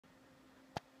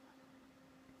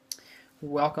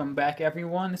Welcome back,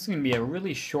 everyone. This is going to be a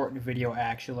really short video,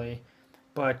 actually.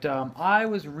 But I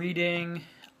was reading,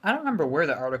 I don't remember where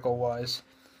the article was,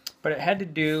 but it had to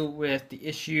do with the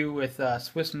issue with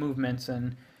Swiss movements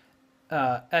and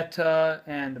ETA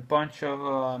and a bunch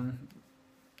of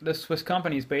the Swiss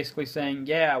companies basically saying,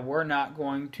 yeah, we're not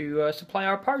going to supply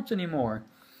our parts anymore.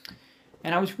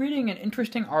 And I was reading an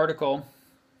interesting article,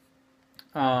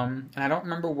 and I don't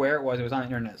remember where it was. It was on the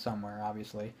internet somewhere,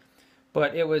 obviously.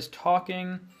 But it was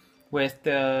talking with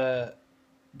the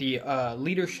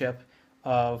leadership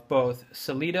of both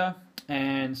Sellita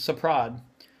and Saprad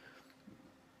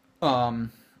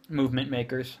movement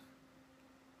makers,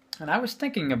 and I was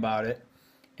thinking about it,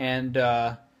 and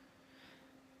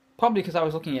probably because I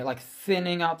was looking at like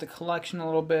thinning out the collection a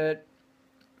little bit,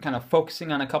 kind of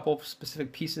focusing on a couple of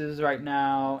specific pieces right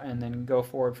now, and then go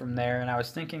forward from there. And I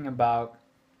was thinking about,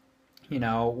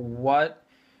 what.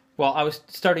 Well, I was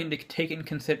starting to take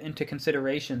into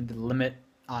consideration the limit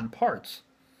on parts.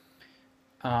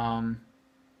 Um,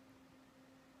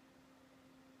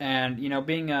 and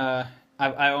being I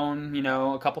own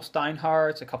a couple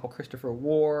Steinhardts, a couple Christopher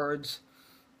Wards,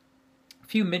 a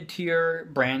few mid-tier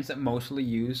brands that mostly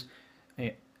use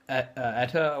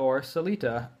ETA or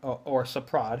Sellita or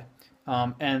Saprad,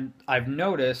 and I've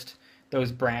noticed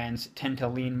those brands tend to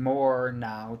lean more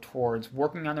now towards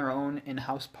working on their own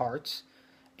in-house parts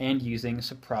and using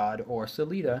Saprad or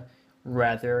Sellita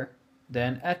rather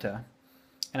than ETA.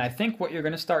 And I think what you're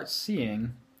going to start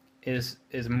seeing is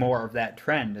more of that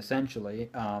trend, essentially.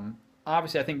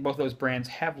 Obviously, I think both those brands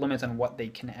have limits on what they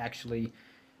can actually,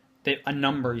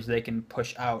 numbers they can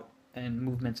push out and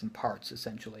movements and parts,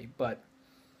 essentially. But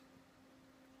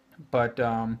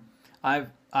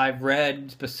I've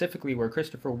read specifically where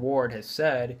Christopher Ward has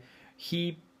said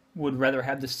he would rather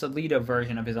have the Sellita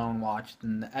version of his own watch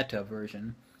than the ETA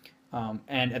version.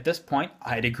 And at this point,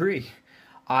 I'd agree.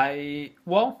 I'd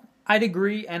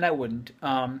agree, and I wouldn't.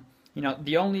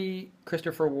 The only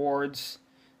Christopher Wards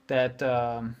that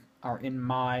are in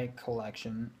my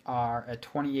collection are a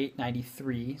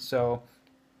 2893. So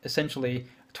essentially,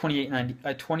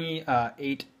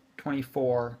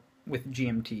 2824 with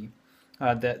GMT,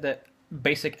 the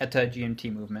basic ETA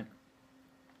GMT movement.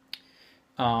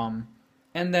 And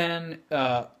then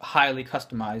highly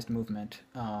customized movement.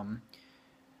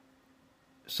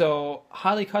 So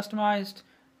highly customized,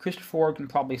 Christopher Ford can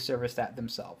probably service that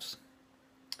themselves.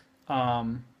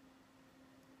 Um,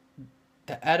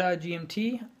 the ETA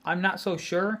GMT, I'm not so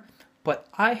sure, but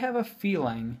I have a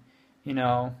feeling,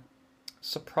 Saprad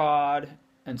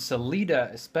and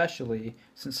Sellita especially,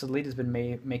 since Sellita's been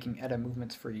making ETA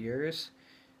movements for years,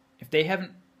 if they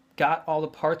haven't got all the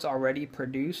parts already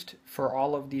produced for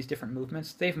all of these different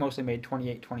movements, they've mostly made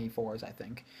 2824s, I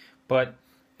think. But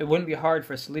it wouldn't be hard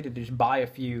for Sellita to just buy a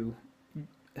few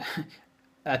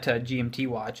at GMT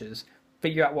watches,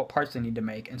 figure out what parts they need to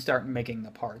make, and start making the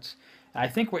parts. And I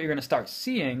think what you're going to start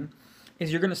seeing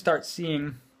is you're going to start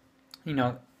seeing,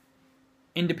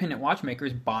 independent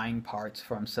watchmakers buying parts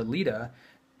from Sellita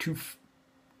to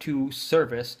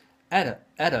service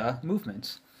ETA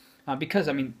movements, because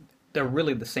they're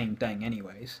really the same thing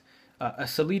anyways. A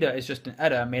Sellita is just an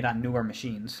ETA made on newer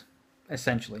machines,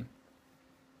 essentially.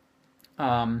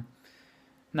 Now,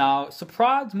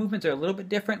 Saprad's movements are a little bit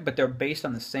different, but they're based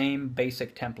on the same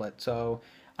basic template. So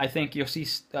I think you'll see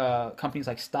companies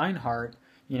like Steinhardt,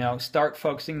 start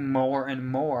focusing more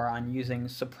and more on using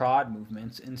Saprad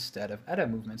movements instead of ETA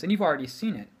movements. And you've already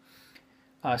seen it.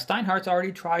 Steinhardt's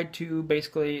already tried to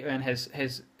basically, and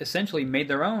has essentially made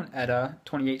their own ETA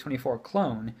 2824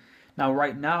 clone. Now,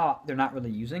 right now, they're not really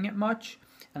using it much.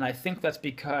 And I think that's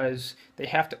because they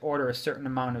have to order a certain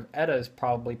amount of ETAs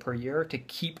probably per year to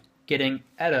keep getting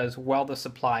ETAs while the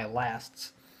supply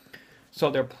lasts.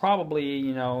 So they're probably,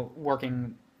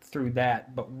 working through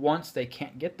that. But once they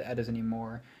can't get the ETAs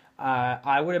anymore,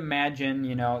 I would imagine,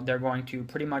 they're going to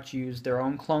pretty much use their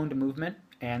own cloned movement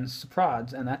and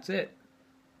Saprads, and that's it.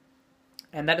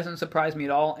 And that doesn't surprise me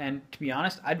at all. And to be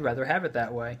honest, I'd rather have it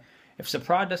that way. If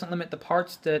Saprad doesn't limit the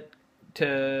parts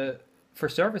for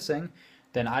servicing,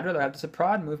 then I'd rather have the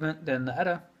Saprad movement than the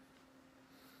ETA.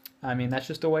 That's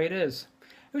just the way it is.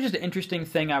 It was just an interesting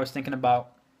thing I was thinking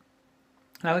about.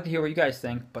 And I'd like to hear what you guys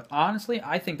think. But honestly,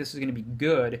 I think this is going to be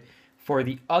good for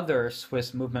the other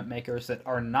Swiss movement makers that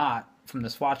are not from the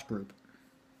Swatch group.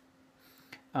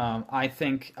 I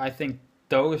think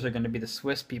those are going to be the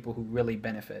Swiss people who really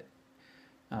benefit.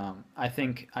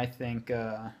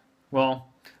 Well,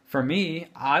 for me,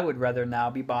 I would rather now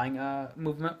be buying a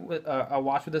movement with a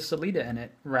watch with a Sellita in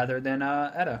it rather than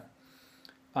a ETA.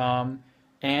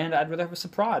 And I'd rather have a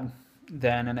Saprad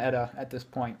than an ETA at this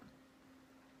point.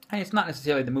 And it's not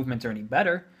necessarily the movements are any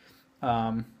better,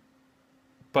 um,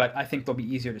 but I think they'll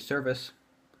be easier to service,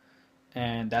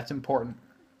 and that's important.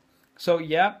 So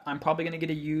yeah, I'm probably going to get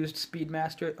a used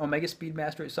Speedmaster, Omega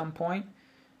Speedmaster at some point.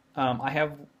 I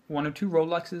have one or two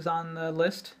Rolexes on the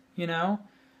list, you know,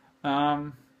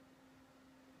 um,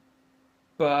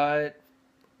 but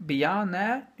beyond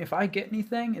that, if I get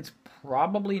anything, it's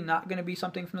probably not going to be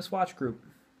something from the Swatch Group.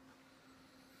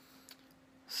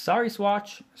 Sorry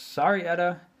Swatch, sorry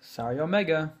Etta, sorry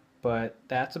Omega, but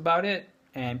that's about it.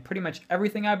 And pretty much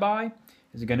everything I buy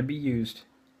is going to be used,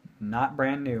 not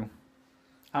brand new.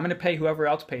 I'm going to pay whoever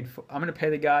else paid for. I'm going to pay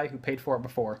the guy who paid for it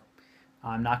before.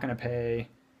 I'm not going to pay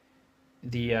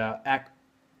the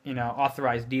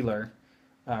authorized dealer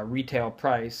retail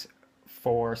price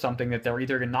for something that they're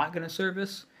either not going to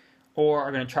service or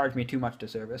are going to charge me too much to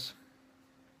service.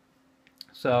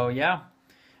 So yeah,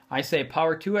 I say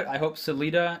power to it. I hope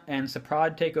Sellita and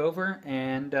Saprad take over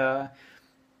and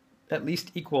at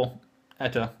least equal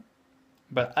Etta.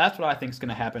 But that's what I think is going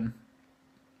to happen.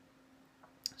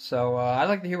 So I'd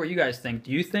like to hear what you guys think.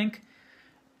 Do you think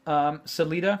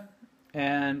Sellita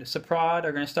and Saprad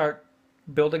are going to start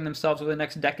building themselves over the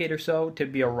next decade or so to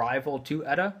be a rival to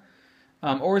Etta?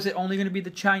 Or is it only going to be the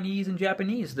Chinese and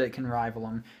Japanese that can rival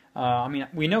them? I mean,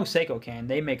 we know Seiko can.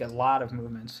 They make a lot of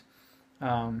movements.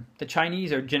 The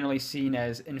Chinese are generally seen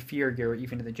as inferior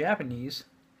even to the Japanese.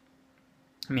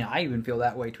 I mean, I even feel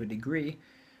that way to a degree.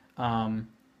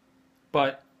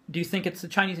 But do you think it's the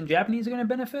Chinese and Japanese are going to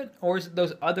benefit? Or is it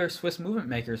those other Swiss movement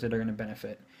makers that are going to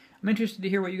benefit? I'm interested to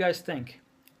hear what you guys think.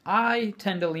 I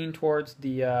tend to lean towards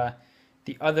the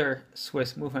other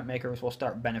Swiss movement makers will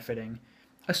start benefiting,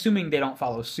 assuming they don't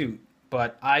follow suit.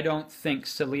 But I don't think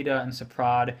Sellita and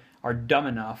Saprad are dumb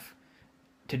enough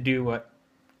to do what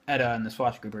Etta and the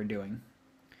Swatch Group are doing.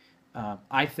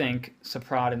 I think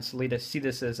Saprad and Sellita see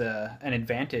this as an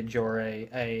advantage or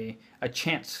a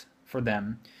chance for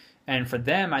them. And for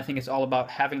them, I think it's all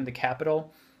about having the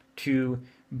capital to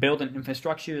build an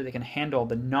infrastructure that can handle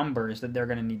the numbers that they're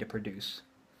going to need to produce.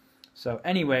 So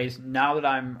anyways, now that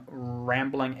I'm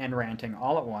rambling and ranting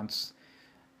all at once,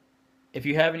 if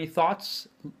you have any thoughts,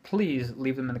 please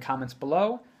leave them in the comments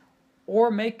below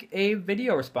or make a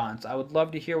video response. I would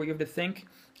love to hear what you have to think.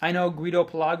 I know Guido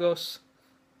Pelagos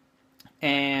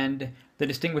and the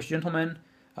Distinguished Gentleman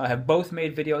have both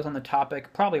made videos on the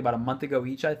topic, probably about a month ago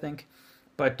each, I think.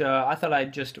 But I thought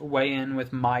I'd just weigh in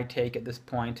with my take at this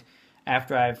point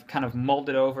after I've kind of mulled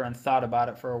it over and thought about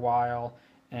it for a while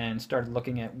and started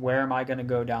looking at where am I going to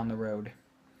go down the road.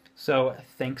 So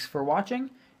thanks for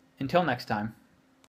watching. Until next time.